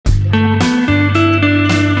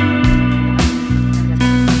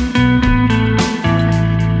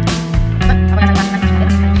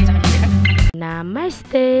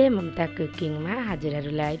कुकिङमा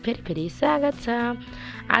हजुरहरूलाई फेरि स्वागत छ।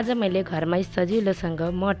 आज मैले घरमै सजिलोसँग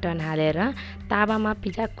मटन हालेर तावामा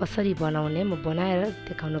पिज्जा कसरी बनाउने म बनाएर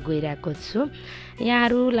देखाउन गइरहेको छु।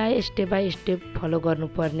 यहाँहरूलाई स्टेप बाई स्टेप फलो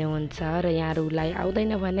गर्नुपर्ने हुन्छ र यहाँहरूलाई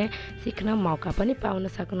आउँदैन भने सिक्न मौका पनि पाउन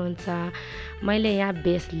सक्नुहुन्छ। मैले यहाँ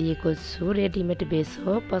बेस लिएको छु, रेडिमेड बेस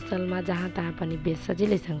हो, पसलमा जहाँ तहाँ पनि बेस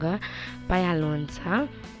सजिलैसँग पाइहाल्नुहुन्छ।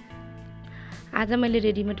 आज मैले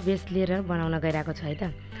रेडिमेड बेस लिएर बनाउन गइरहेको छु है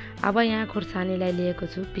त। अब यहाँ खुर्सानीलाई लिएको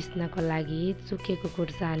छु पिस्नको लागि, सुकेको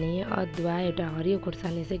खुर्सानी, अदुवा, एउटा हरियो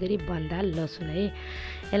खुर्सानी, यसै गरी बन्दा लसुन है।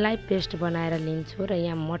 यसलाई पेस्ट बनाएर लिन्छु र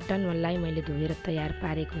यहाँ मटनलाई मैले धोएर तयार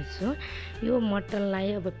पारेको छु। यो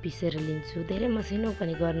मटनलाई अब पिसेर लिन्छु। धेरै मसिनो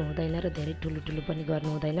पनि गर्नु हुँदैन र धेरै ठुलो पनि गर्नु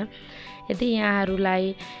हुँदैन। यदि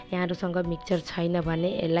यहाँहरूसँग मिक्सचर छैन भने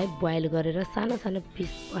यसलाई बोइल गरेर सानो सानो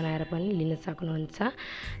पिस बनाएर पनि लिन सक्नुहुन्छ।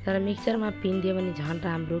 तर मिक्सचरमा पिनिदियो भने झन्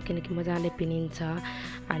राम्रो, किनकि मजाले पिनिन्छ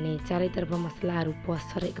अनि चारैतर्फ मसलाहरू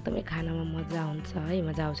पस्छ र एकदमै खानामा मजा हुन्छ है,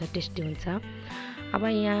 मजा आउँछ, टेस्टी हुन्छ। अब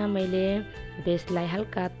यहाँ मैले बेसलाई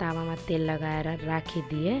हल्का तावामा तेल लगाएर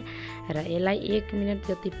राखिदिएँ र यसलाई 1 मिनट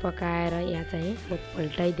जति पकाएर यहाँ चाहिँ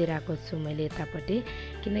पल्टाइदिइरहेको छु मैले यतापट्टि,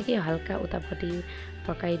 किनकि हल्का उतापट्टि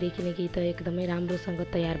पकाइदिएँ, किनकि त एकदमै राम्रोसँग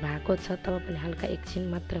तयार भएको छ। तब पनि हल्का एकछिन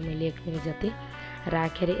मात्र मैले 1 मिनट जति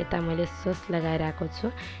राखेर यता मैले सस लगाइरहेको छु।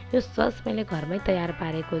 यो सस मैले घरमै तयार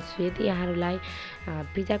पारेको छु। यदि यहाँहरूलाई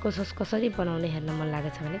पिज्जाको सस कसरी बनाउने हेर्न मन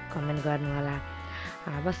लागेको छ भने कमेन्ट गर्नुहोला।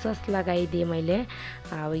 अब सस लगाइदिएँ मैले।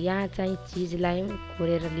 अब यहाँ चाहिँ चिजलाई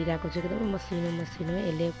कोरेर लिइरहेको छु, एकदमै मसिनो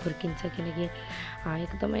यसले खुर्किन्छ, किनकि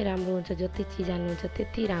एकदमै राम्रो हुन्छ। जति चिज हाल्नुहुन्छ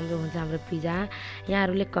त्यति राम्रो हुन्छ हाम्रो पिज्जा।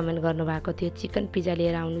 यहाँहरूले कमेन्ट गर्नुभएको थियो चिकन पिज्जा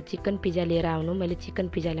लिएर आउनु, मैले चिकन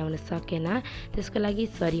पिज्जा ल्याउन सकेन, त्यसको लागि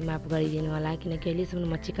सरी माफ गरिदिनु होला, किनकि अहिलेसम्म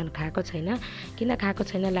म चिकन खाएको छैन। किन खाएको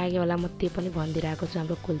छैन लाग्यो होला, म त्यो पनि भनिदिइरहेको छु।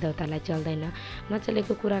 हाम्रो कुलदेवतालाई चल्दैन,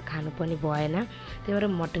 नचलेको कुरा खानु पनि भएन, त्यही भएर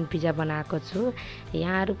मटन पिज्जा बनाएको छु।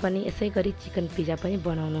 यहाँहरू पनि यसै गरी चिकन पिज्जा पनि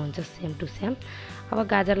बनाउनुहुन्छ सेम टु सेम। अब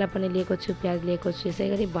गाजरलाई पनि लिएको छु, प्याज लिएको छु, यसै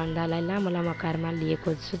गरी बन्दालाई लामो आकारमा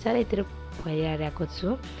लिएको छु, चारैतिर फैलाइरहेको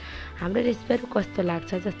छु। हाम्रो रेसिपीहरू कस्तो लाग्छ,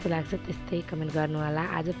 जस्तो लाग्छ त्यस्तै कमेन्ट गर्नु होला।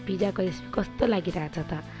 आज पिज्जाको रेसिपी कस्तो लागिरहेछ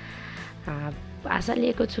त? आशा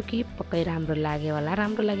लिएको छु कि पक्कै राम्रो लाग्यो होला।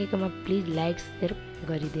 राम्रो लागेकोमा प्लिज लाइक सेयर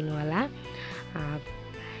गरिदिनु होला।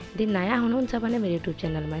 यदि नयाँ हुनुहुन्छ भने मेरो युट्युब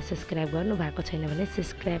च्यानलमा सब्सक्राइब गर्नुभएको छैन भने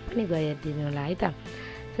सब्सक्राइब पनि गरिदिनु होला है त।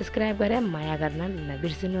 सब्सक्राइब गरेर माया गर्न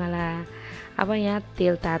नबिर्सिनु होला। अब यहाँ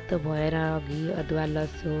तेल तातो भएर घि, अदुवा,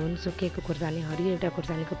 लसुन, सुकेको खुर्सानी, हरियो एउटा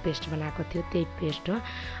खुर्सानीको पेस्ट बनाएको थियो, त्यही पेस्ट हो।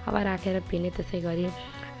 अब राखेर पिने, त्यसै गरी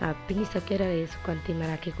पिनिसकेर यसो कम्तीमा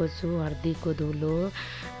राखेको छु, हर्दीको धुलो।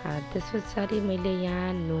 त्यस पछाडि मैले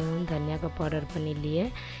यहाँ नुन, धनियाँको पाउडर पनि लिएँ।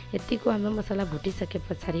 यतिको हाम्रो मसला भुटिसके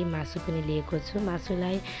पछाडि मासु पनि लिएको छु।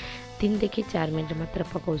 मासुलाई 3 देखि 4 मिनट मात्र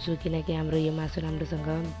पकाउँछु, किनकि हाम्रो यो मासु राम्रोसँग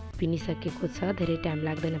पिनिसकेको छ, धेरै टाइम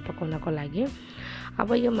लाग्दैन पकाउनको लागि। अब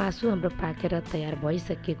यो मासु हाम्रो पाकेर तयार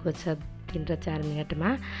भइसकेको छ 3 र 4 मिनटमा।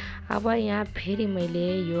 अब यहाँ फेरि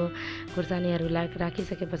मैले यो खुर्सानीहरूलाई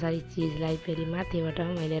राखिसके पछाडि चिजलाई फेरि माथिबाट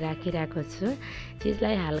मैले राखिरहेको छु।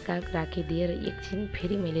 चिजलाई हल्का राखिदिएर एकछिन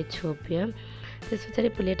फेरि मैले छोप्यो। त्यस पछाडि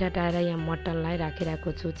प्लेट हटाएर यहाँ मटनलाई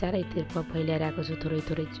राखिरहेको छु, चारैतर्फ फैलाइरहेको छु, थोरै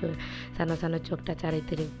सानो सानो चोक्टा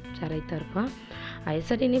चारैतर्फ।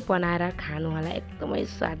 यसरी नै बनाएर खानु होला, एकदमै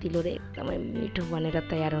स्वादिलो र एकदमै मिठो बनेर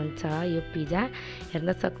तयार हुन्छ यो पिज्जा। हेर्न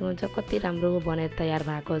सक्नुहुन्छ कति राम्रो बनेर तयार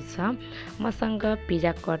भएको छ। मसँग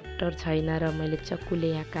पिज्जा कटर छैन र मैले चक्कुले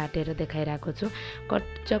यहाँ काटेर देखाइरहेको छु।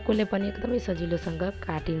 चक्कुले पनि एकदमै सजिलोसँग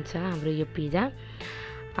काटिन्छ हाम्रो यो पिज्जा।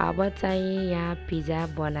 अब चाहिँ यहाँ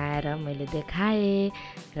पिज्जा बनाएर मैले देखाएँ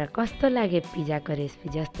र कस्तो लाग्यो पिज्जाको रेसिपी,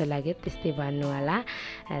 जस्तो लाग्यो त्यस्तै भन्नु होला।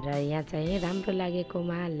 र यहाँ चाहिँ राम्रो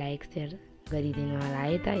लागेकोमा लाइक सेयर गरिदिनु होला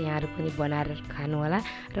है त। यहाँहरू पनि बनाएर खानु होला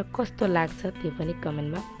र कस्तो लाग्छ त्यो पनि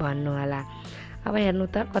कमेन्टमा भन्नु होला। अब हेर्नु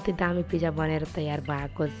त कति दामी पिज्जा बनेर तयार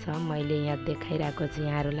भएको छ, मैले यहाँ देखाइरहेको छु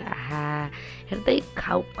यहाँहरूलाई। आहा, हेर्दै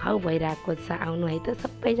खाउ भइरहेको छ। आउनु है त,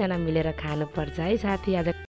 सबैजना मिलेर खानुपर्छ है साथी। आज